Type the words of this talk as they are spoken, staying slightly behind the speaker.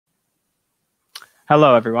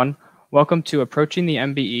Hello, everyone. Welcome to Approaching the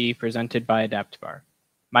MBE presented by AdaptiBar.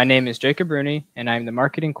 My name is Jacob Rooney, and I'm the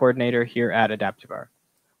marketing coordinator here at AdaptiBar.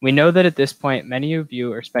 We know that at this point, many of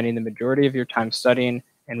you are spending the majority of your time studying,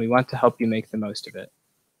 and we want to help you make the most of it.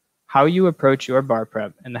 How you approach your bar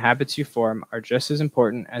prep and the habits you form are just as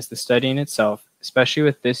important as the studying itself, especially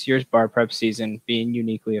with this year's bar prep season being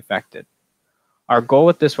uniquely affected. Our goal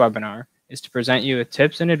with this webinar is to present you with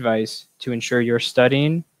tips and advice to ensure your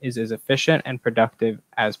studying is as efficient and productive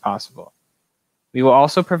as possible. We will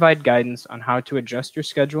also provide guidance on how to adjust your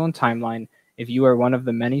schedule and timeline if you are one of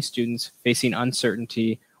the many students facing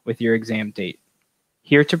uncertainty with your exam date.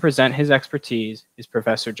 Here to present his expertise is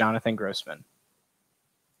Professor Jonathan Grossman.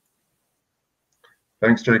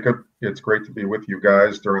 Thanks, Jacob. It's great to be with you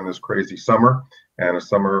guys during this crazy summer and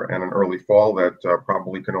an early fall that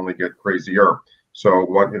probably can only get crazier. So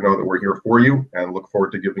want you to know that we're here for you and look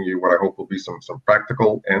forward to giving you what I hope will be some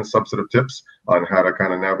practical and substantive tips on how to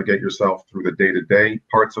kind of navigate yourself through the day-to-day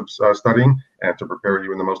parts of studying and to prepare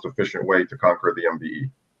you in the most efficient way to conquer the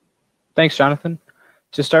MBE. Thanks, Jonathan.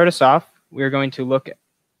 To start us off, we're going to look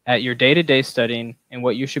at your day-to-day studying and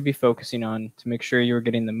what you should be focusing on to make sure you're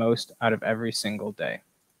getting the most out of every single day.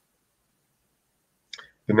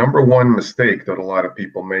 The number one mistake that a lot of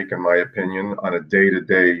people make, in my opinion, on a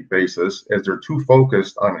day-to-day basis is they're too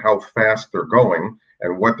focused on how fast they're going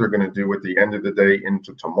and what they're going to do at the end of the day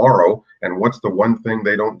into tomorrow, and what's the one thing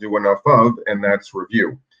they don't do enough of, and that's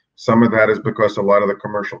review. Some of that is because a lot of the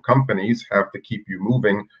commercial companies have to keep you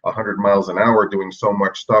moving 100 miles an hour doing so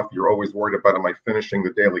much stuff. You're always worried about, am I finishing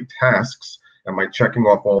the daily tasks? Am I checking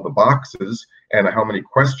off all the boxes? And how many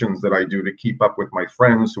questions that I do to keep up with my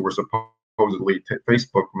friends who are supposedly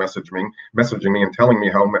Facebook messaging me and telling me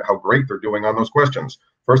how great they're doing on those questions.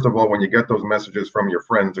 First of all, when you get those messages from your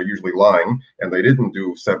friends, they're usually lying, and they didn't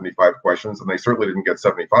do 75 questions, and they certainly didn't get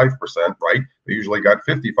 75% right. They usually got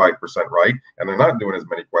 55% right, and they're not doing as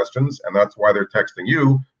many questions, and that's why they're texting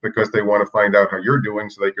you, because they want to find out how you're doing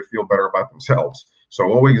so they could feel better about themselves. So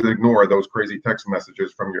always ignore those crazy text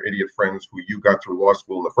messages from your idiot friends who you got through law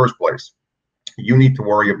school in the first place. You need to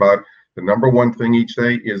worry about the number one thing each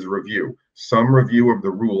day is review. Some review of the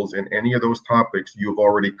rules in any of those topics you've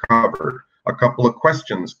already covered. A couple of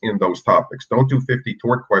questions in those topics. Don't do 50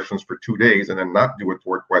 tort questions for 2 days and then not do a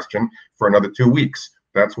tort question for another 2 weeks.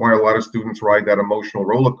 That's why a lot of students ride that emotional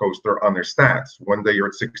roller coaster on their stats. One day you're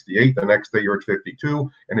at 68, the next day you're at 52,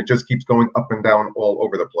 and it just keeps going up and down all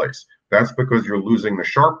over the place. That's because you're losing the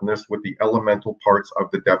sharpness with the elemental parts of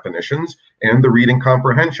the definitions and the reading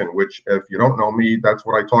comprehension, which, if you don't know me, that's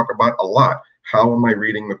what I talk about a lot. How am I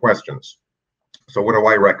reading the questions? So what do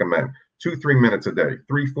I recommend? 2-3 minutes a day,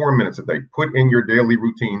 3-4 minutes a day. Put in your daily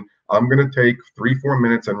routine. I'm going to take 3-4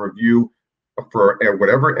 minutes and review for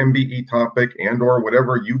whatever MBE topic and or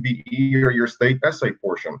whatever UBE or your state essay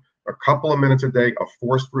portion. A couple of minutes a day, a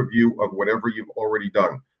forced review of whatever you've already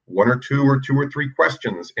done. 1 or 2 or 2 or 3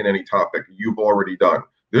 questions in any topic you've already done.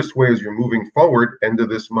 This way, as you're moving forward, end of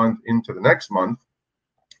this month into the next month,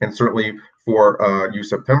 and certainly for you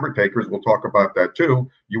September takers, we'll talk about that too.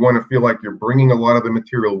 You want to feel like you're bringing a lot of the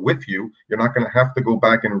material with you. You're not going to have to go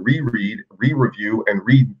back and reread, re-review, and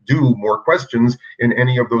redo more questions in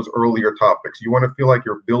any of those earlier topics. You want to feel like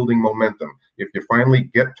you're building momentum. If you finally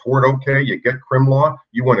get tort okay, you get crim law,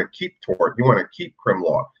 you want to keep tort. You want to keep crim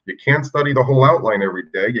law. You can't study the whole outline every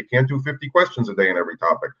day. You can't do 50 questions a day in every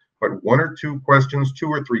topic. But 1 or 2 questions, 2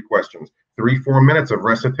 or 3 questions, 3-4 minutes of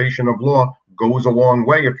recitation of law goes a long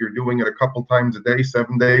way if you're doing it a couple times a day,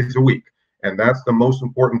 7 days a week. And that's the most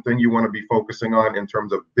important thing you want to be focusing on in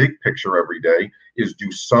terms of big picture every day, is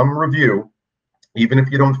do some review. Even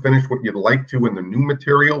if you don't finish what you'd like to in the new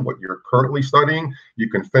material, what you're currently studying, you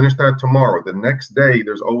can finish that tomorrow. The next day,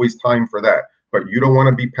 there's always time for that. But you don't want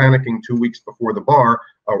to be panicking 2 weeks before the bar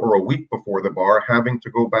or a week before the bar, having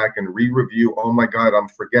to go back and re-review, oh my God, I'm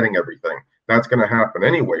forgetting everything. That's going to happen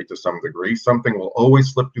anyway to some degree. Something will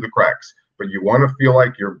always slip through the cracks. But you want to feel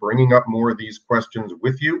like you're bringing up more of these questions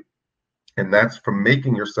with you. And that's from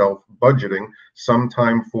making yourself budgeting some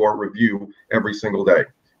time for review every single day.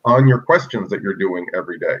 On your questions that you're doing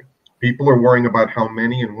every day, people are worrying about how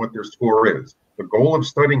many and what their score is. The goal of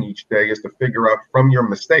studying each day is to figure out from your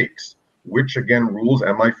mistakes, which again rules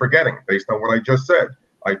am I forgetting based on what I just said.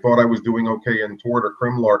 I thought I was doing okay in tort or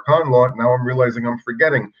crim law or con law. Now I'm realizing I'm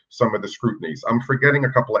forgetting some of the scrutinies. I'm forgetting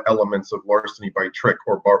a couple of elements of larceny by trick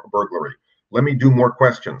or burglary. Let me do more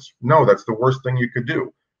questions. No, that's the worst thing you could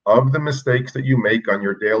do. Of the mistakes that you make on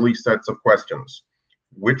your daily sets of questions,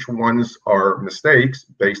 which ones are mistakes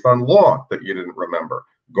based on law that you didn't remember?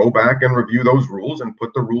 Go back and review those rules and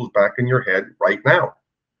put the rules back in your head right now.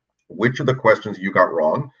 Which of the questions you got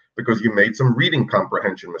wrong? because you made some reading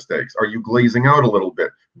comprehension mistakes? Are you glazing out a little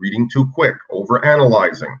bit, reading too quick,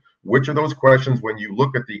 overanalyzing? Which of those questions, when you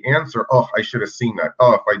look at the answer, oh, I should have seen that.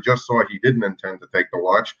 Oh, if I just saw he didn't intend to take the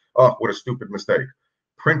watch, oh, what a stupid mistake.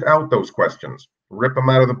 Print out those questions, rip them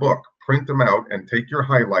out of the book, print them out, and take your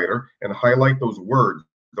highlighter and highlight those words,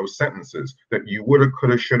 those sentences that you would have,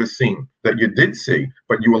 could have, should have seen, that you did see,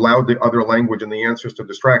 but you allowed the other language and the answers to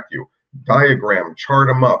distract you. Diagram, chart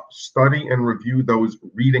them up, study and review those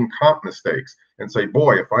reading comp mistakes, and say,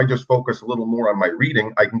 boy, if I just focus a little more on my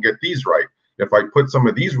reading, I can get these right. If I put some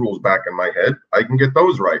of these rules back in my head, I can get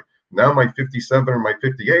those right. Now my 57 or my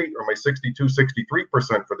 58 or my 62,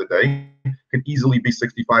 63% for the day could easily be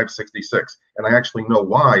 65, 66. And I actually know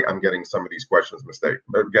why I'm getting some of these questions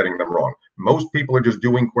getting them wrong. Most people are just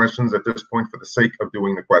doing questions at this point for the sake of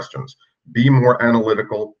doing the questions. Be more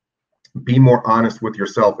analytical, be more honest with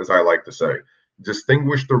yourself, as I like to say.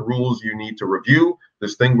 Distinguish the rules you need to review,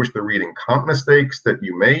 distinguish the reading comp mistakes that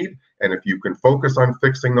you made, and if you can focus on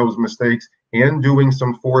fixing those mistakes and doing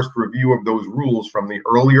some forced review of those rules from the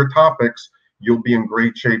earlier topics, you'll be in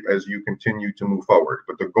great shape as you continue to move forward.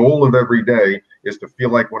 But the goal of every day is to feel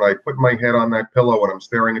like when I put my head on that pillow and I'm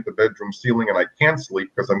staring at the bedroom ceiling and I can't sleep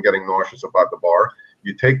because I'm getting nauseous about the bar,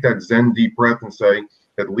 you take that Zen deep breath and say,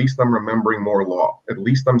 at least I'm remembering more law. At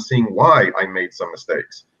least I'm seeing why I made some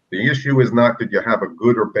mistakes. The issue is not did you have a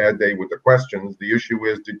good or bad day with the questions. The issue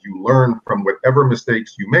is did you learn from whatever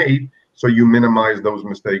mistakes you made so you minimize those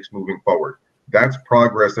mistakes moving forward. That's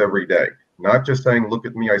progress every day. Not just saying, look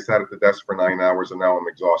at me, I sat at the desk for 9 hours and now I'm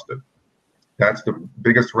exhausted. That's the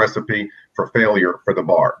biggest recipe for failure for the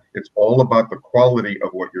bar. It's all about the quality of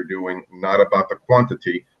what you're doing, not about the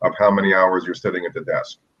quantity of how many hours you're sitting at the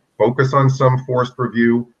desk. Focus on some forced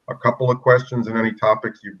review, a couple of questions in any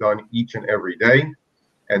topics you've done each and every day,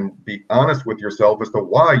 and be honest with yourself as to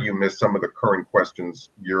why you missed some of the current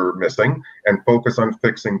questions you're missing, and focus on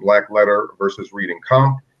fixing black letter versus reading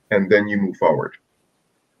comp, and then you move forward.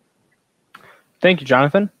 Thank you,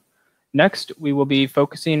 Jonathan. Next, we will be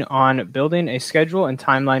focusing on building a schedule and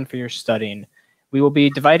timeline for your studying. We will be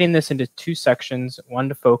dividing this into two sections, one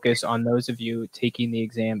to focus on those of you taking the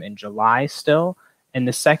exam in July still, and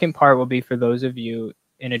the second part will be for those of you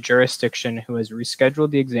in a jurisdiction who has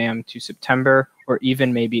rescheduled the exam to September or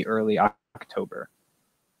even maybe early October.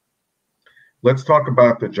 Let's talk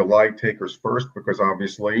about the July takers first, because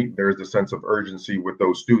obviously there's a sense of urgency with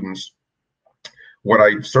those students. What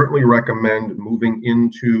I certainly recommend moving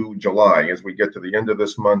into July, as we get to the end of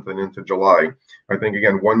this month and into July, I think,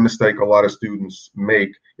 again, one mistake a lot of students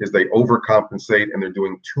make is they overcompensate and they're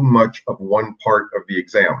doing too much of one part of the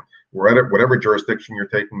exam. Whatever jurisdiction you're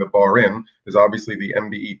taking the bar in is obviously the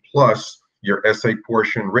MBE plus your essay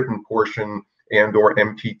portion, written portion, and or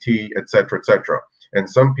MPT, et cetera, et cetera. And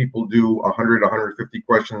some people do 100, 150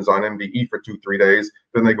 questions on MBE for 2-3 days.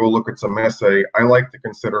 Then they go look at some essay. I like to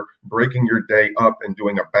consider breaking your day up and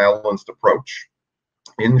doing a balanced approach.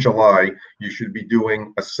 In July, you should be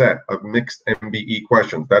doing a set of mixed MBE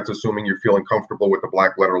questions. That's assuming you're feeling comfortable with the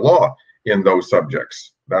black letter law in those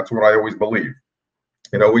subjects. That's what I always believe.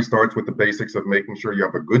 It always starts with the basics of making sure you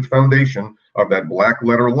have a good foundation of that black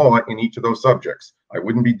letter law in each of those subjects. I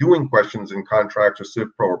wouldn't be doing questions in contracts or civ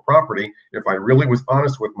pro or property if I really was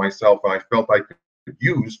honest with myself and I felt I could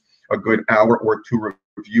use a good hour or two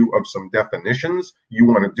review of some definitions. You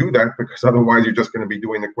want to do that because otherwise you're just going to be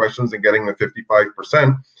doing the questions and getting the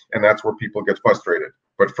 55%, and that's where people get frustrated.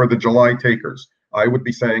 But for the July takers, I would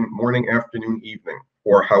be saying morning, afternoon, evening,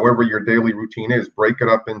 or however your daily routine is, break it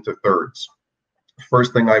up into thirds.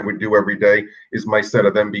 First thing I would do every day is my set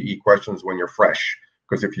of MBE questions when you're fresh.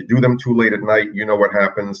 Because if you do them too late at night, you know what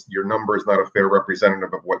happens. Your number is not a fair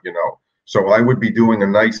representative of what you know. So I would be doing a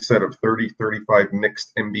nice set of 30, 35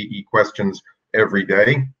 mixed MBE questions every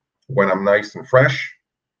day when I'm nice and fresh.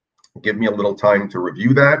 Give me a little time to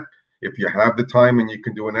review that. If you have the time and you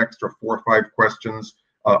can do an extra 4 or 5 questions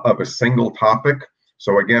of a single topic.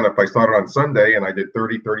 So again, if I started on Sunday and I did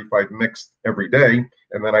 30, 35 mixed every day,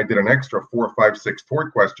 and then I did an extra 4, 5, 6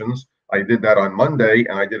 tort questions, I did that on Monday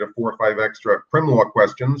and I did a 4 or 5 extra crim law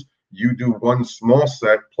questions. You do one small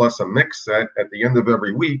set plus a mixed set at the end of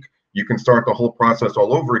every week. You can start the whole process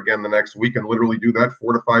all over again the next week and literally do that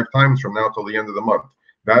 4 to 5 times from now till the end of the month.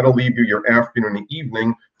 That'll leave you your afternoon and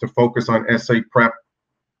evening to focus on essay prep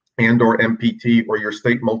and or MPT or your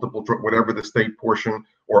state multiple, whatever the state portion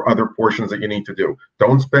or other portions that you need to do.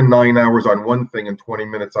 Don't spend 9 hours on one thing and 20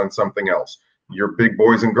 minutes on something else. Your big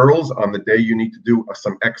boys and girls, on the day you need to do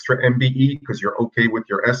some extra MBE because you're okay with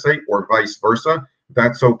your essay or vice versa,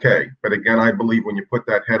 that's okay. But again, I believe when you put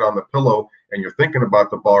that head on the pillow and you're thinking about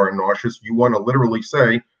the bar and nauseous, you want to literally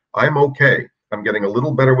say, I'm okay. I'm getting a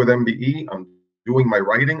little better with MBE. I'm doing my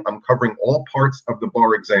writing. I'm covering all parts of the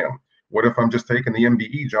bar exam. What if I'm just taking the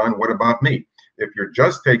MBE, John? What about me? If you're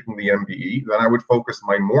just taking the MBE, then I would focus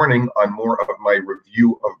my morning on more of my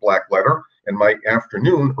review of black letter, and my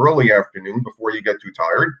afternoon, early afternoon, before you get too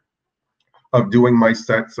tired, of doing my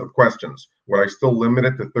sets of questions. Would I still limit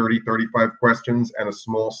it to 30, 35 questions and a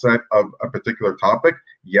small set of a particular topic?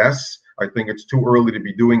 Yes. I think it's too early to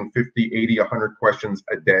be doing 50, 80, 100 questions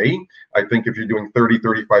a day. I think if you're doing 30,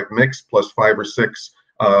 35 mix plus 5 or 6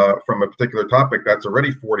 from a particular topic, that's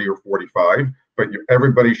already 40 or 45. But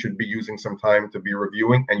everybody should be using some time to be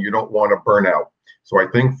reviewing, and you don't want to burn out. So I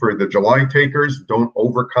think for the July takers, don't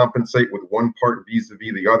overcompensate with one part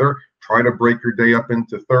vis-a-vis the other. Try to break your day up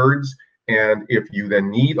into thirds. And if you then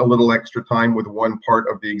need a little extra time with one part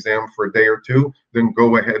of the exam for a day or two, then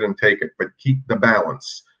go ahead and take it, but keep the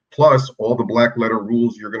balance. Plus, all the black letter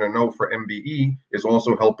rules you're going to know for MBE is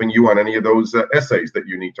also helping you on any of those essays that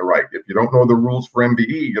you need to write. If you don't know the rules for MBE,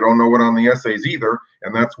 you don't know it on the essays either.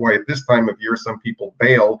 And that's why at this time of year, some people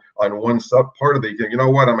bail on one sub part of the, you know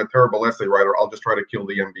what, I'm a terrible essay writer, I'll just try to kill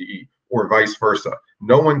the MBE, or vice versa.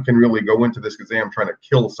 No one can really go into this exam trying to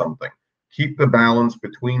kill something. Keep the balance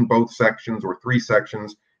between both sections or 3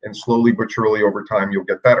 sections, and slowly but surely over time, you'll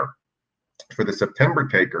get better. For the September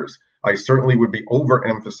takers, I certainly would be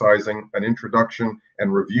overemphasizing an introduction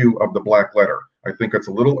and review of the black letter. I think it's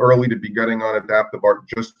a little early to be getting on AdaptiBar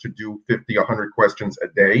just to do 50, 100 questions a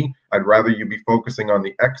day. I'd rather you be focusing on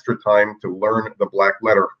the extra time to learn the black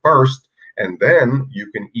letter first, and then you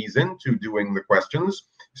can ease into doing the questions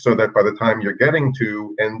so that by the time you're getting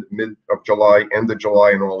to mid of July, end of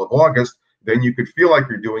July, and all of August, then you could feel like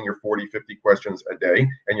you're doing your 40, 50 questions a day,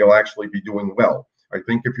 and you'll actually be doing well. I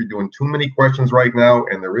think if you're doing too many questions right now,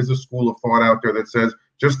 and there is a school of thought out there that says,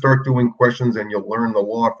 just start doing questions and you'll learn the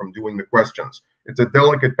law from doing the questions. It's a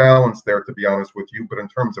delicate balance there, to be honest with you, but in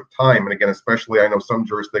terms of time, and again, especially I know some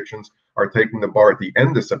jurisdictions are taking the bar at the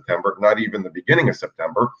end of September, not even the beginning of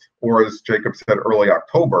September, or as Jacob said, early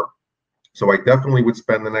October. So I definitely would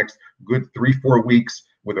spend the next good 3-4 weeks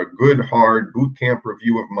with a good hard boot camp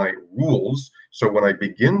review of my rules. So when I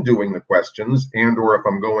begin doing the questions, and or if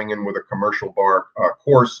I'm going in with a commercial bar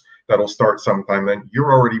course that'll start sometime, then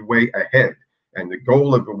you're already way ahead. And the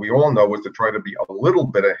goal of it, we all know, is to try to be a little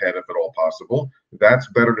bit ahead if at all possible. That's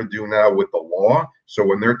better to do now with the law. So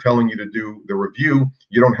when they're telling you to do the review,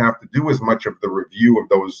 you don't have to do as much of the review of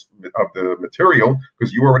the material,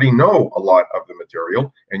 because you already know a lot of the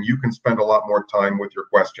material, and you can spend a lot more time with your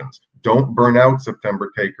questions. Don't burn out, September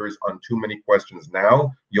takers, on too many questions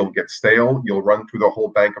now. You'll get stale. You'll run through the whole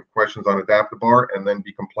bank of questions on AdaptiBar and then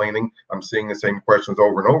be complaining, I'm seeing the same questions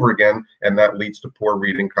over and over again, and that leads to poor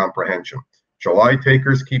reading comprehension. July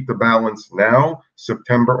takers, keep the balance now.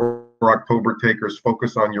 September or October takers,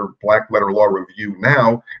 focus on your black letter law review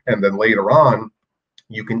now, and then later on,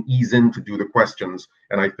 you can ease in to do the questions,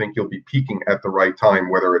 and I think you'll be peaking at the right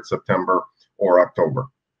time, whether it's September or October.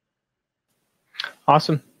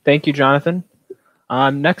 Awesome. Thank you, Jonathan.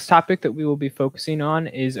 Next topic that we will be focusing on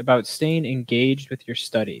is about staying engaged with your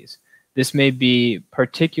studies. This may be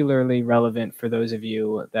particularly relevant for those of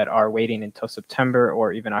you that are waiting until September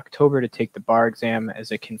or even October to take the bar exam,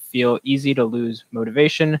 as it can feel easy to lose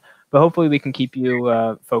motivation, but hopefully we can keep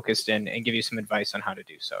you focused and give you some advice on how to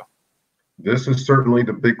do so. This is certainly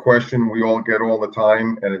the big question we all get all the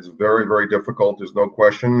time, and it's very, very difficult, there's no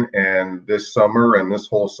question. And this summer and this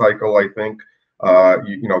whole cycle, I think,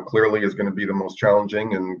 clearly is going to be the most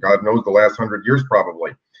challenging, and God knows the last 100 years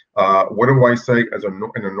probably. What do I say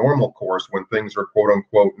in a normal course when things are quote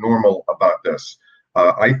unquote normal about this?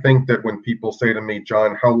 I think that when people say to me,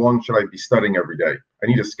 John, how long should I be studying every day? I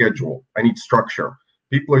need a schedule. I need structure.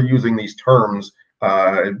 People are using these terms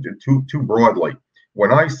too broadly.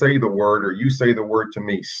 When I say the word, or you say the word to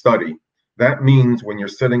me, study, that means when you're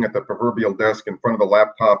sitting at the proverbial desk in front of the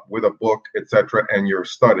laptop with a book, etc., and you're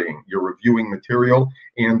studying, you're reviewing material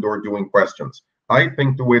and or doing questions. I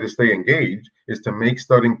think the way to stay engaged is to make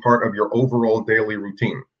studying part of your overall daily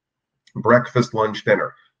routine. Breakfast, lunch,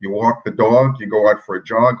 dinner. You walk the dog, you go out for a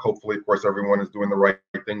jog. Hopefully, of course, everyone is doing the right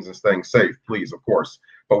things and staying safe, please, of course.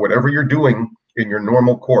 But whatever you're doing in your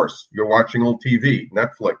normal course, you're watching old TV,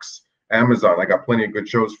 Netflix, Amazon. I got plenty of good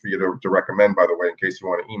shows for you to recommend, by the way, in case you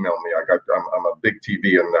want to email me. I'm a big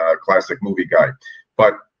TV and classic movie guy.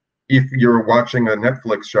 But if you're watching a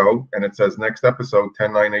Netflix show and it says next episode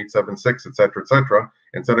 10-9-8-7-6, etc.,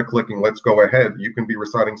 instead of clicking let's go ahead, you can be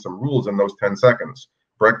reciting some rules in those 10 seconds.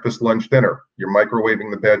 Breakfast, lunch, dinner. You're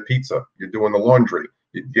microwaving the bad pizza. You're doing the laundry.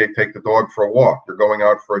 You take the dog for a walk. You're going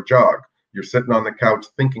out for a jog. You're sitting on the couch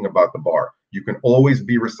thinking about the bar. You can always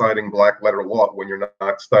be reciting black letter law when you're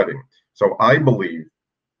not studying. So I believe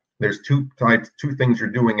there's two things you're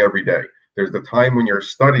doing every day. There's the time when you're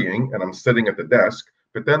studying and I'm sitting at the desk,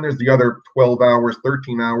 but then there's the other 12 hours,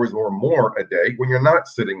 13 hours or more a day when you're not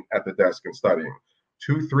sitting at the desk and studying.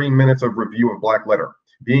 2-3 minutes of review of black letter,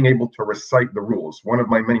 being able to recite the rules. One of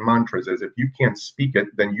my many mantras is if you can't speak it,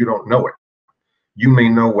 then you don't know it. You may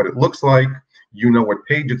know what it looks like, you know what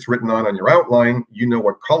page it's written on your outline, you know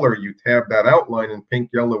what color you tab that outline in pink,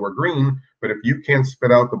 yellow, or green, but if you can't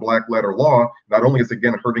spit out the black letter law, not only is it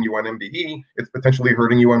again hurting you on MBE, it's potentially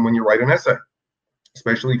hurting you on when you write an essay,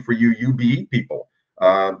 especially for you UBE people.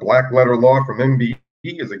 Black letter law from MBE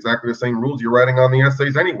is exactly the same rules you're writing on the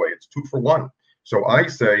essays anyway. It's 2 for 1. So I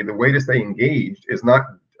say the way to stay engaged is not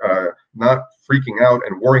freaking out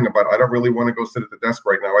and worrying about, I don't really want to go sit at the desk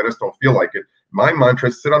right now, I just don't feel like it. My mantra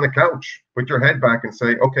is sit on the couch, put your head back and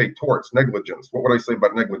say, okay, torts, negligence. What would I say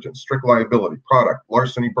about negligence? Strict liability, product,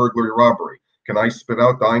 larceny, burglary, robbery. Can I spit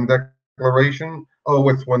out dying declaration? Oh,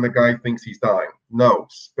 it's when the guy thinks he's dying. No,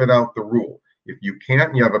 spit out the rule. If you can't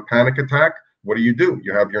and you have a panic attack, what do?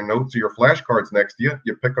 You have your notes or your flashcards next to you.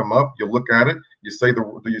 You pick them up, you look at it, you say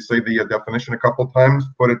the definition a couple times,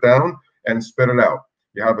 put it down, and spit it out.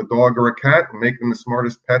 You have a dog or a cat, and make them the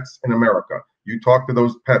smartest pets in America. You talk to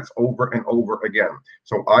those pets over and over again.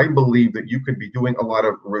 So I believe that you could be doing a lot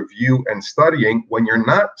of review and studying when you're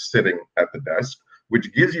not sitting at the desk,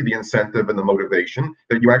 which gives you the incentive and the motivation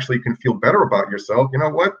that you actually can feel better about yourself. You know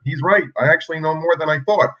what? He's right. I actually know more than I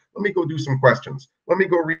thought. Let me go do some questions. Let me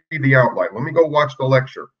go read the outline. Let me go watch the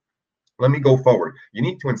lecture. Let me go forward. You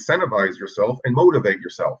need to incentivize yourself and motivate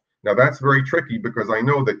yourself. Now, that's very tricky because I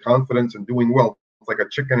know that confidence and doing well, it's like a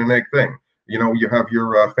chicken and egg thing. You know, you have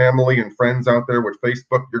your family and friends out there with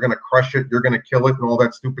Facebook. You're going to crush it. You're going to kill it and all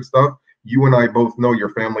that stupid stuff. You and I both know your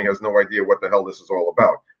family has no idea what the hell this is all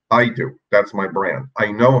about. I do. That's my brand.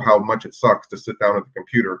 I know how much it sucks to sit down at the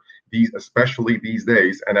computer, especially these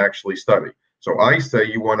days, and actually study. So I say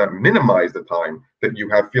you want to minimize the time that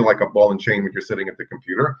you feel like a ball and chain when you're sitting at the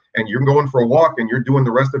computer, and you're going for a walk and you're doing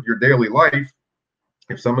the rest of your daily life.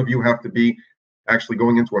 If some of you have to be actually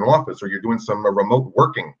going into an office or you're doing some remote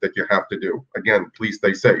working that you have to do, again, please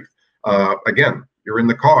stay safe. Again, you're in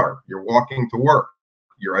the car, you're walking to work,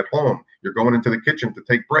 you're at home, you're going into the kitchen to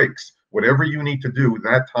take breaks. Whatever you need to do,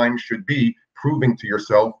 that time should be proving to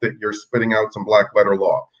yourself that you're spitting out some black letter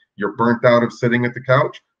law. You're burnt out of sitting at the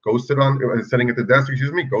couch, go sit on, sitting at the desk,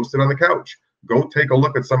 go sit on the couch. Go take a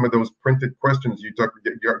look at some of those printed questions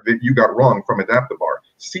that you got wrong from AdaptiBar.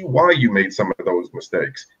 See why you made some of those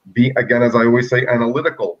mistakes. Be, again, as I always say,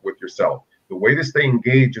 analytical with yourself. The way to stay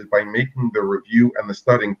engaged is by making the review and the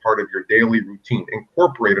studying part of your daily routine.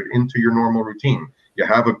 Incorporate it into your normal routine. You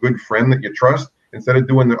have a good friend that you trust. Instead of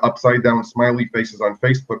doing the upside down smiley faces on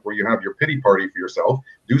Facebook where you have your pity party for yourself,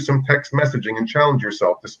 do some text messaging and challenge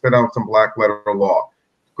yourself to spit out some black letter law.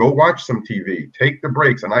 Go watch some TV, take the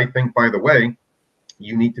breaks. And I think, by the way,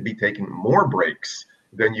 you need to be taking more breaks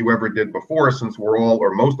than you ever did before, since we're all,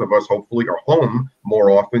 or most of us hopefully, are home more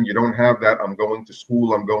often. You don't have that I'm going to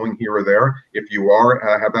school, I'm going here or there. If you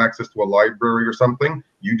have access to a library or something,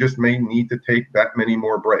 you just may need to take that many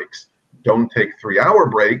more breaks. Don't take 3-hour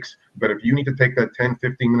breaks, but if you need to take that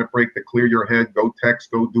 10-15-minute break to clear your head, go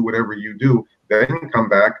text, go do whatever you do, then come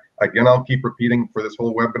back. Again, I'll keep repeating for this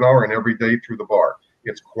whole webinar and every day through the bar.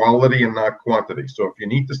 It's quality and not quantity. So if you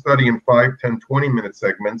need to study in 5, 10, 20-minute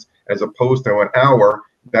segments as opposed to an hour,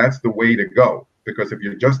 that's the way to go. Because if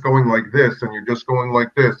you're just going like this, and you're just going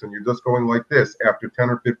like this, and you're just going like this, after 10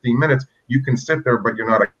 or 15 minutes, you can sit there, but you're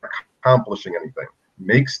not accomplishing anything.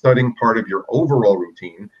 Make studying part of your overall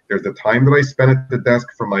routine. There's the time that I spend at the desk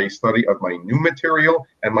for my study of my new material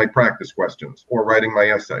and my practice questions or writing my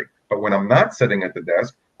essay. But when I'm not sitting at the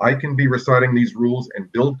desk, I can be reciting these rules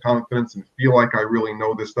and build confidence and feel like I really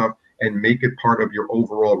know this stuff and make it part of your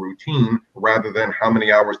overall routine rather than how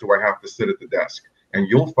many hours do I have to sit at the desk. And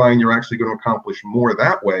you'll find you're actually going to accomplish more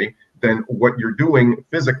that way than what you're doing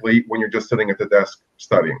physically when you're just sitting at the desk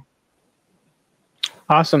studying.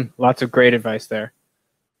 Awesome. Lots of great advice there.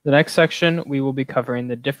 The next section, we will be covering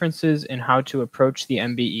the differences in how to approach the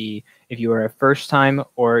MBE if you are a first-time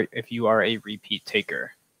or if you are a repeat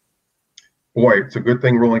taker. Boy, it's a good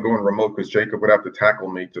thing we're only going remote, because Jacob would have to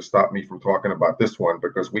tackle me to stop me from talking about this one,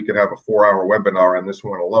 because we could have a 4-hour webinar on this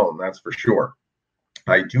one alone, that's for sure.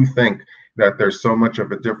 I do think that there's so much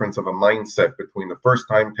of a difference of a mindset between the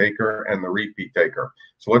first-time taker and the repeat taker.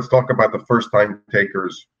 So let's talk about the first-time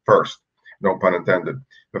takers first. No pun intended.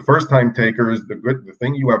 The first-time takers, the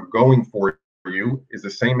thing you have going for you is the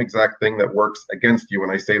same exact thing that works against you.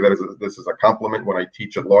 And I say that this is a compliment when I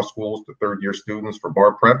teach at law schools to third-year students for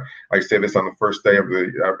bar prep. I say this on the first day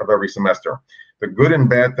of every semester. The good and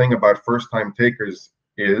bad thing about first-time takers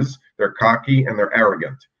is they're cocky and they're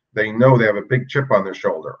arrogant. They know they have a big chip on their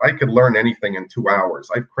shoulder. I could learn anything in 2 hours.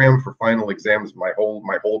 I've crammed for final exams my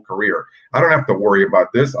whole career. I don't have to worry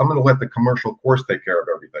about this. I'm going to let the commercial course take care of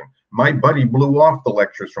everything. My buddy blew off the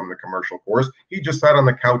lectures from the commercial course. He just sat on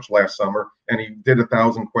the couch last summer and he did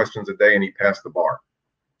 1,000 questions a day and he passed the bar.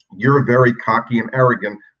 You're very cocky and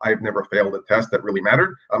arrogant. I've never failed a test that really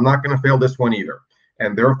mattered. I'm not going to fail this one either.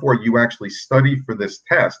 And therefore, you actually study for this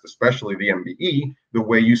test, especially the MBE, the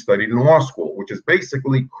way you studied in law school, which is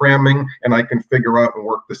basically cramming and I can figure out and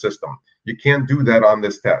work the system. You can't do that on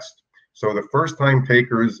this test. So the first-time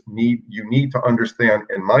takers need to understand,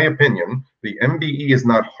 in my opinion, the MBE is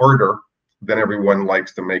not harder than everyone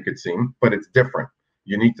likes to make it seem, but it's different.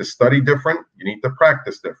 You need to study different. You need to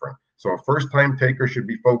practice different. So a first-time taker should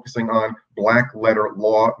be focusing on black letter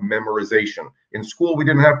law memorization. In school, we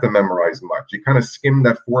didn't have to memorize much. You kind of skimmed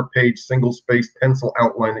that 4-page single-spaced pencil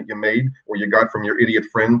outline that you made or you got from your idiot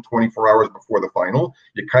friend 24 hours before the final.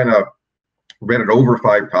 You kind of read it over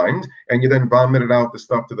 5 times, and you then vomited out the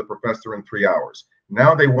stuff to the professor in 3 hours.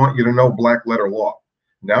 Now they want you to know black letter law.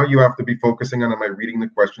 Now you have to be focusing on, am I reading the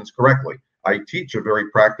questions correctly? I teach a very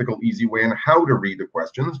practical, easy way on how to read the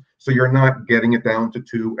questions, so you're not getting it down to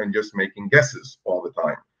 2 and just making guesses all the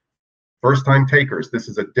time. First-time takers, this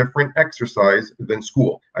is a different exercise than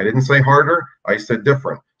school. I didn't say harder, I said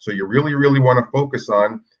different. So you really, really want to focus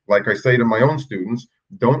on, like I say to my own students,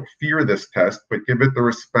 don't fear this test, but give it the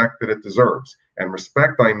respect that it deserves. And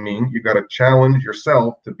respect, I mean, you got to challenge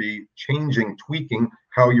yourself to be changing, tweaking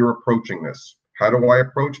how you're approaching this. How do I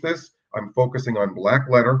approach this? I'm focusing on black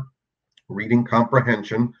letter, reading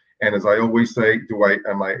comprehension, and as I always say,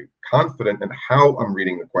 am I confident in how I'm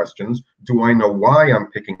reading the questions? Do I know why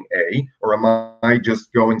I'm picking A, or am I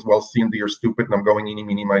just going, well, C and D are stupid and I'm going eeny,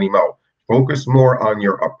 meeny, miny, mo? Focus more on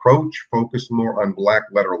your approach, focus more on black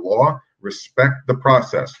letter law, respect the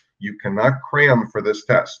process. You cannot cram for this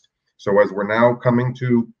test. So as we're now coming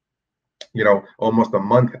to, almost a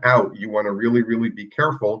month out, you want to really, really be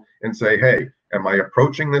careful and say, hey, am I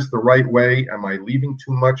approaching this the right way? Am I leaving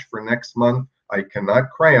too much for next month? I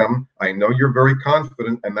cannot cram. I know you're very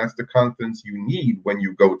confident, and that's the confidence you need when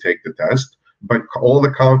you go take the test. But all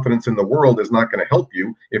the confidence in the world is not going to help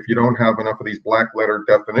you if you don't have enough of these black letter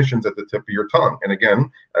definitions at the tip of your tongue. And again,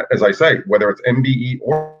 as I say, whether it's MBE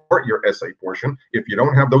or your essay portion, if you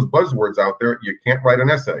don't have those buzzwords out there, you can't write an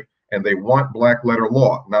essay. And they want black letter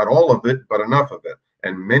law, not all of it, but enough of it.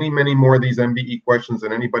 And many, many more of these MBE questions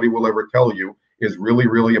than anybody will ever tell you is really,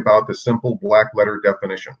 really about the simple black letter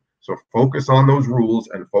definition. So focus on those rules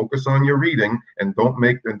and focus on your reading, and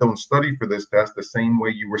don't study for this test the same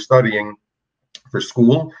way you were studying for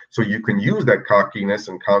school, so you can use that cockiness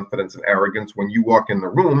and confidence and arrogance when you walk in the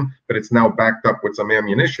room, but it's now backed up with some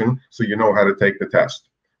ammunition so you know how to take the test.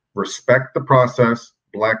 Respect the process,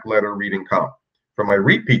 black letter reading comp. For my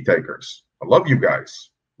repeat takers, I love you guys,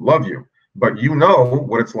 love you. But you know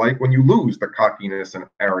what it's like when you lose the cockiness and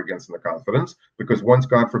arrogance and the confidence, because once,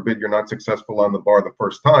 God forbid, you're not successful on the bar the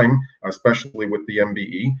first time, especially with the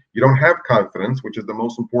MBE, you don't have confidence, which is the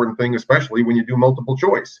most important thing, especially when you do multiple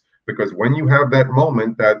choice. Because when you have that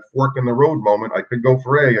moment, that fork in the road moment, I could go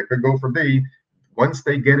for A, I could go for B, once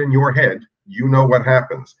they get in your head, you know what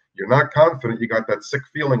happens. You're not confident, you got that sick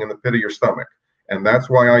feeling in the pit of your stomach. And that's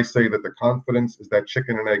why I say that the confidence is that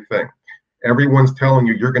chicken and egg thing. Everyone's telling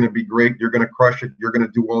you you're going to be great, you're going to crush it, you're going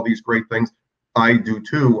to do all these great things. I do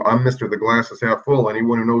too. I'm Mr. The glass is half full.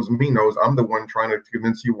 Anyone who knows me knows I'm the one trying to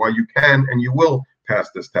convince you why you can and you will pass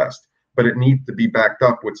this test. But it needs to be backed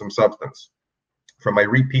up with some substance. For my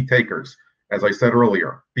repeat takers, as I said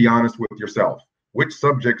earlier, be honest with yourself. Which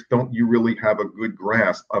subjects don't you really have a good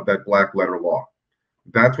grasp of that black letter law?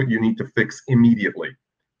 That's what you need to fix immediately.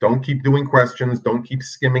 Don't keep doing questions. Don't keep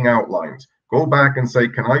skimming outlines. Go back and say,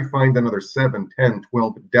 can I find another 7, 10,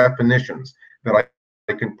 12 definitions that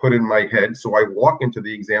I can put in my head so I walk into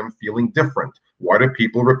the exam feeling different? Why do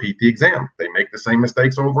people repeat the exam? They make the same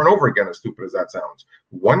mistakes over and over again, as stupid as that sounds.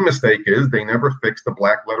 One mistake is they never fixed the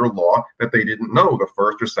black letter law that they didn't know the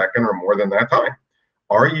first or second or more than that time.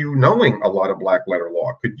 Are you knowing a lot of black letter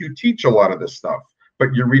law? Could you teach a lot of this stuff?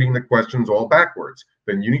 But you're reading the questions all backwards.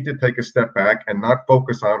 Then you need to take a step back and not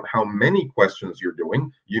focus on how many questions you're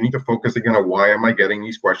doing. You need to focus again on why am I getting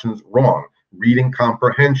these questions wrong? Reading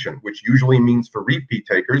comprehension, which usually means for repeat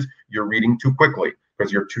takers, you're reading too quickly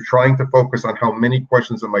because you're trying to focus on how many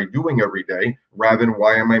questions am I doing every day rather than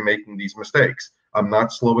why am I making these mistakes. I'm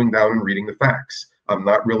not slowing down and reading the facts. I'm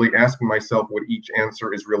not really asking myself what each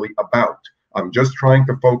answer is really about. I'm just trying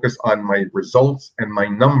to focus on my results and my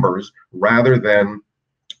numbers rather than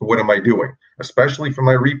what am I doing? especially for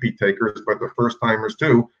my repeat takers, but the first timers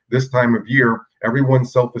too. This time of year,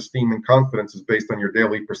 everyone's self-esteem and confidence is based on your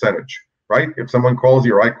daily percentage, right? If someone calls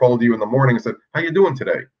you or I called you in the morning and said, how you doing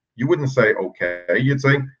today? You wouldn't say, okay, you'd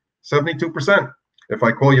say 72%. If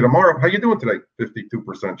I call you tomorrow, how you doing today?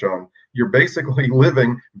 52%, John. You're basically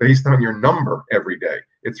living based on your number every day.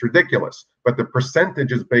 It's ridiculous. But the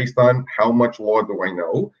percentage is based on how much law do I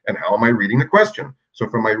know and how am I reading the question. So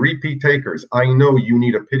for my repeat takers, I know you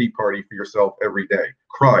need a pity party for yourself every day.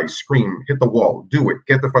 Cry, scream, hit the wall, do it,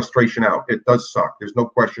 get the frustration out. It does suck. There's no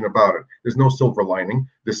question about it. There's no silver lining.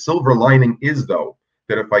 The silver lining is, though,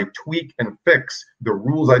 that if I tweak and fix the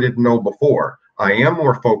rules I didn't know before, I am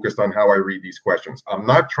more focused on how I read these questions. I'm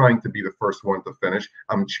not trying to be the first one to finish.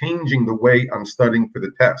 I'm changing the way I'm studying for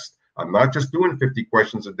the test. I'm not just doing 50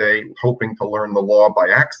 questions a day, hoping to learn the law by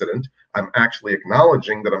accident. I'm actually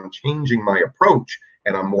acknowledging that I'm changing my approach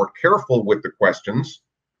and I'm more careful with the questions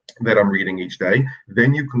that I'm reading each day.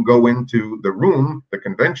 Then you can go into the room, the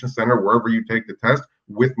convention center, wherever you take the test,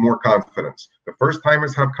 with more confidence. The first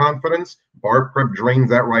timers have confidence. Bar prep drains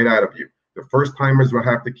that right out of you. The first timers will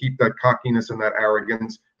have to keep that cockiness and that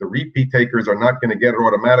arrogance. The repeat takers are not going to get it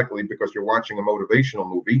automatically because you're watching a motivational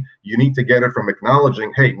movie. You need to get it from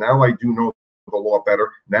acknowledging, hey, now I do know the law better.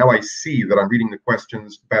 Now I see that I'm reading the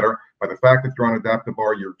questions better. By the fact that you're on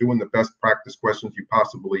AdaptiBar, you're doing the best practice questions you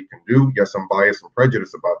possibly can do. Yes, I'm biased and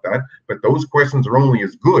prejudiced about that, but those questions are only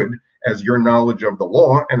as good as your knowledge of the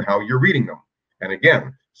law and how you're reading them. And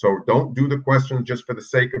again, so don't do the questions just for the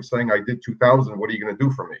sake of saying I did 2,000. What are you going to do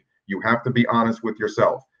for me? You have to be honest with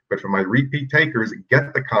yourself. But for my repeat takers,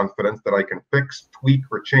 get the confidence that I can fix, tweak,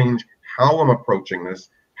 or change how I'm approaching this.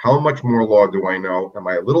 How much more law do I know? Am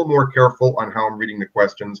I a little more careful on how I'm reading the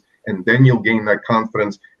questions? And then you'll gain that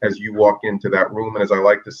confidence as you walk into that room. And as I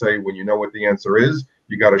like to say, when you know what the answer is,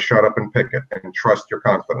 you got to shut up and pick it and trust your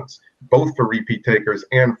confidence, both for repeat takers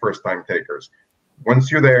and first-time takers.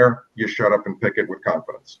 Once you're there, you shut up and pick it with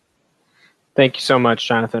confidence. Thank you so much,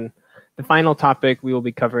 Jonathan. The final topic we will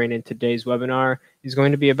be covering in today's webinar is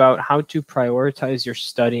going to be about how to prioritize your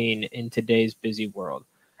studying in today's busy world.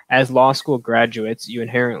 As law school graduates, you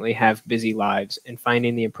inherently have busy lives, and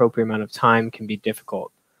finding the appropriate amount of time can be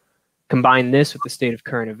difficult. Combine this with the state of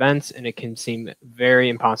current events, and it can seem very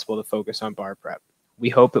impossible to focus on bar prep. We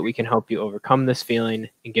hope that we can help you overcome this feeling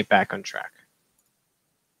and get back on track.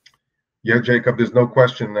 Yeah, Jacob, there's no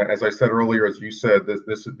question that, as I said earlier, as you said,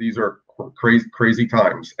 these are crazy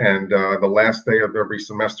times. And the last day of every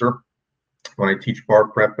semester, when I teach bar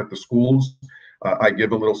prep at the schools, I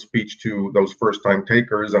give a little speech to those first-time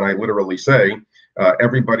takers, and I literally say,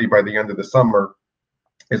 everybody by the end of the summer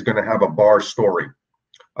is going to have a bar story.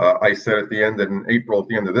 I said at the end in April, at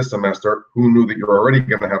the end of this semester, who knew that you're already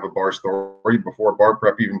going to have a bar story before bar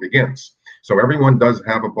prep even begins? So everyone does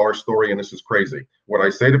have a bar story, and this is crazy. What I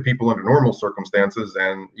say to people under normal circumstances,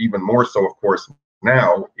 and even more so, of course,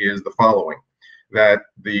 now, is the following. That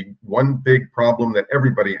the one big problem that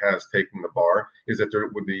everybody has taking the bar is that there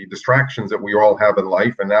with the distractions that we all have in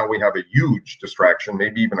life, and now we have a huge distraction,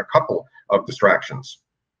 maybe even a couple of distractions.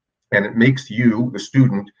 And it makes you, the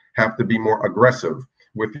student, have to be more aggressive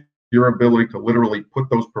with your ability to literally put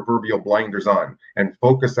those proverbial blinders on and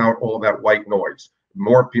focus out all that white noise.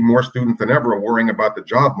 More students than ever are worrying about the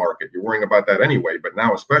job market. You're worrying about that anyway, but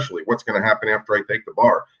now especially, what's going to happen after I take the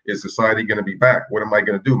bar? Is society going to be back? What am I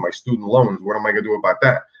going to do? My student loans, what am I going to do about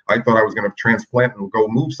that? I thought I was going to transplant and go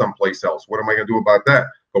move someplace else. What am I going to do about that?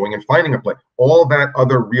 Going and finding a place. All that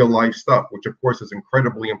other real life stuff, which of course is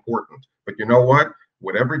incredibly important. But you know what?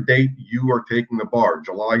 Whatever date you are taking the bar,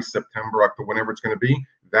 July, September, October, whenever it's going to be,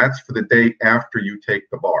 that's for the day after you take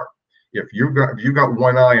the bar. If you got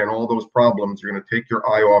one eye on all those problems, you're going to take your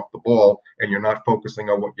eye off the ball and you're not focusing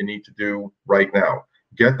on what you need to do right now.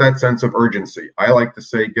 Get that sense of urgency. I like to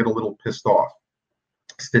say, get a little pissed off.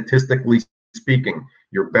 Statistically speaking,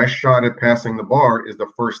 your best shot at passing the bar is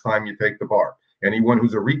the first time you take the bar. Anyone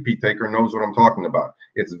who's a repeat taker knows what I'm talking about.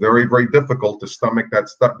 It's very, very difficult to stomach that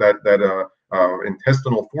stuff, that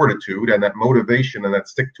intestinal fortitude and that motivation and that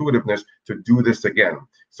stick-to-itiveness to do this again.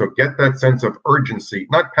 So get that sense of urgency,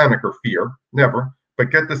 not panic or fear, never,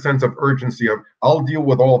 but get the sense of urgency of, I'll deal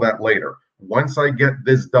with all that later. Once I get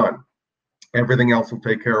this done, everything else will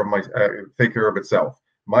take care of itself.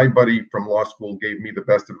 My buddy from law school gave me the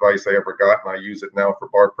best advice I ever got, and I use it now for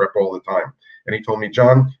bar prep all the time. And he told me,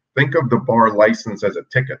 John, think of the bar license as a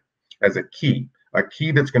ticket, as a key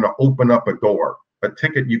that's going to open up a door. A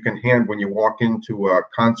ticket you can hand when you walk into a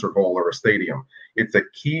concert hall or a stadium. It's a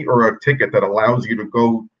key or a ticket that allows you to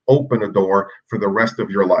go open a door for the rest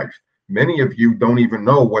of your life. Many of you don't even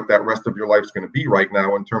know what that rest of your life is going to be right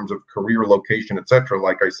now in terms of career, location, etc.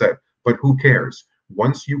 Like I said, but who cares?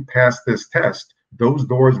 Once you pass this test, those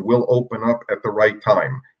doors will open up at the right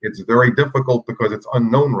time. It's very difficult because it's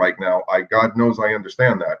unknown right now. God knows I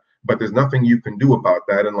understand that, but there's nothing you can do about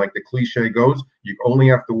that. And like the cliche goes, you only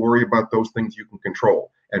have to worry about those things you can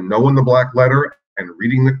control. And knowing the black letter and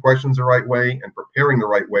reading the questions the right way and preparing the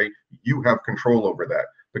right way, you have control over that.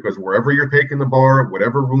 Because wherever you're taking the bar,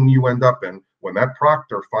 whatever room you end up in, when that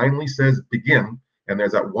proctor finally says begin, and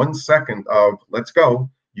there's that 1 second of let's go,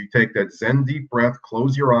 you take that Zen deep breath,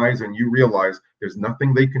 close your eyes, and you realize there's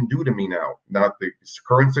nothing they can do to me now. Not the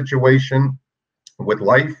current situation with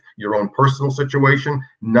life, your own personal situation,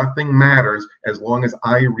 nothing matters as long as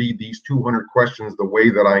I read these 200 questions the way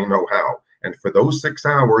that I know how. And for those 6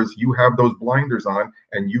 hours, you have those blinders on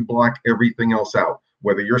and you block everything else out.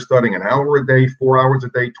 Whether you're studying an hour a day, 4 hours a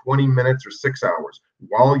day, 20 minutes, or 6 hours,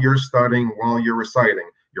 while you're studying, while you're reciting,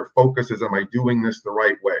 your focus is, am I doing this the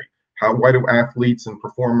right way? Why do athletes and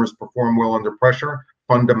performers perform well under pressure?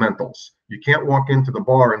 Fundamentals. You can't walk into the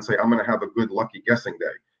bar and say, I'm going to have a good lucky guessing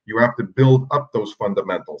day. You have to build up those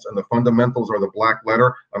fundamentals, and the fundamentals are the black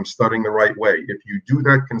letter. I'm studying the right way. If you do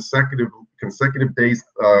that consecutive days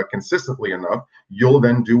consistently enough, you'll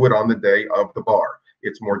then do it on the day of the bar.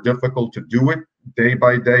 It's more difficult to do it day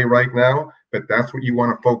by day right now, but that's what you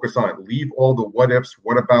want to focus on. Leave all the what ifs,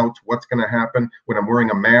 what about, what's going to happen when I'm wearing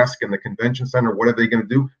a mask in the convention center, what are they going to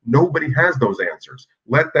do? Nobody has those answers.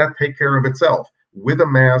 Let that take care of itself. With a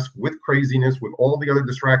mask, with craziness, with all the other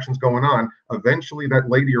distractions going on, eventually that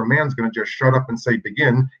lady or man's going to just shut up and say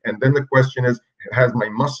begin. And then the question is, has my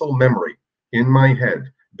muscle memory in my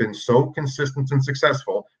head been so consistent and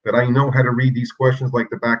successful that I know how to read these questions like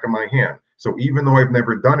the back of my hand? So even though I've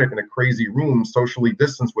never done it in a crazy room, socially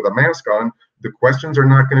distanced with a mask on, the questions are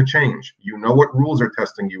not going to change. You know what rules are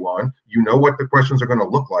testing you on. You know what the questions are going to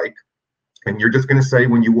look like. And you're just going to say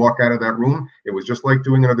when you walk out of that room, it was just like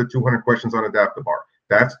doing another 200 questions on AdaptiBar.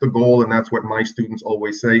 That's the goal, and that's what my students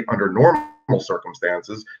always say under normal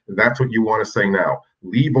circumstances. That's what you want to say now.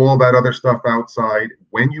 Leave all that other stuff outside.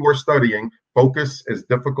 When you are studying, focus, as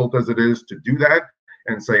difficult as it is to do that,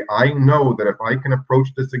 and say, I know that if I can approach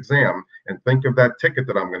this exam and think of that ticket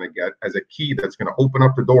that I'm going to get as a key that's going to open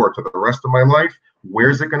up the door to the rest of my life,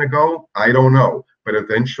 where's it going to go? I don't know, but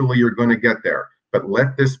eventually you're going to get there. But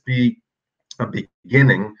let this be a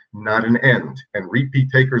beginning, not an end. And repeat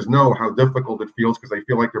takers know how difficult it feels because they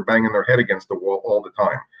feel like they're banging their head against the wall all the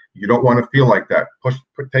time. You don't want to feel like that.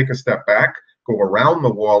 Take a step back, go around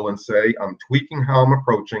the wall and say, I'm tweaking how I'm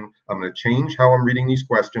approaching. I'm going to change how I'm reading these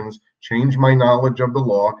questions, change my knowledge of the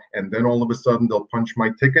law, and then all of a sudden they'll punch my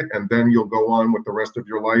ticket, and then you'll go on with the rest of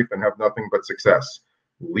your life and have nothing but success.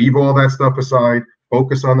 Leave all that stuff aside,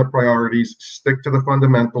 focus on the priorities, stick to the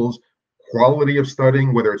fundamentals, quality of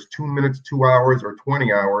studying, whether it's 2 minutes, 2 hours, or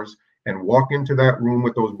 20 hours, and walk into that room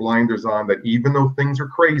with those blinders on, that even though things are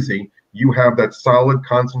crazy, you have that solid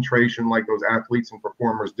concentration like those athletes and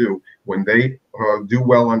performers do. When they do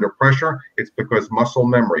well under pressure, it's because muscle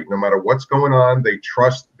memory. No matter what's going on, they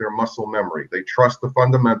trust their muscle memory. They trust the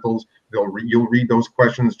fundamentals. You'll read those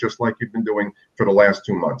questions just like you've been doing for the last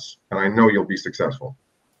 2 months, and I know you'll be successful.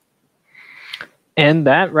 And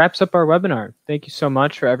that wraps up our webinar. Thank you so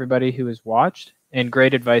much for everybody who has watched, and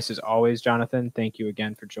great advice as always, Jonathan. Thank you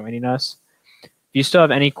again for joining us. If you still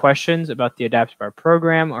have any questions about the AdaptiBar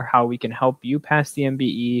program or how we can help you pass the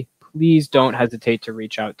MBE, please don't hesitate to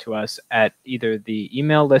reach out to us at either the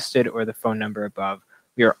email listed or the phone number above.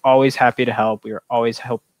 We are always happy to help. We are always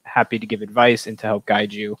happy to give advice and to help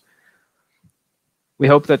guide you. We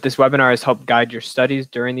hope that this webinar has helped guide your studies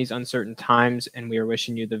during these uncertain times, and we are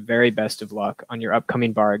wishing you the very best of luck on your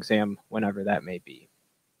upcoming bar exam, whenever that may be.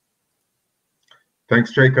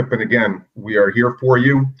 Thanks, Jacob. And again, we are here for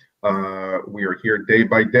you. We are here day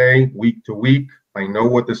by day, week to week. I know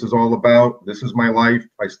what this is all about. This is my life.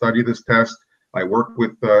 I study this test. I work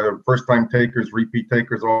with first-time takers, repeat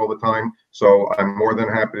takers all the time. So I'm more than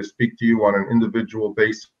happy to speak to you on an individual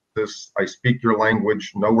basis. I speak your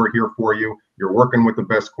language. Know we're here for you. You're working with the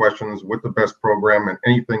best questions, with the best program, and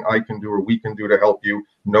anything I can do or we can do to help you,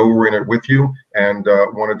 know we're in it with you, and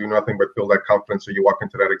want to do nothing but build that confidence so you walk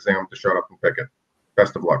into that exam to shut up and pick it.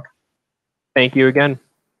 Best of luck. Thank you again.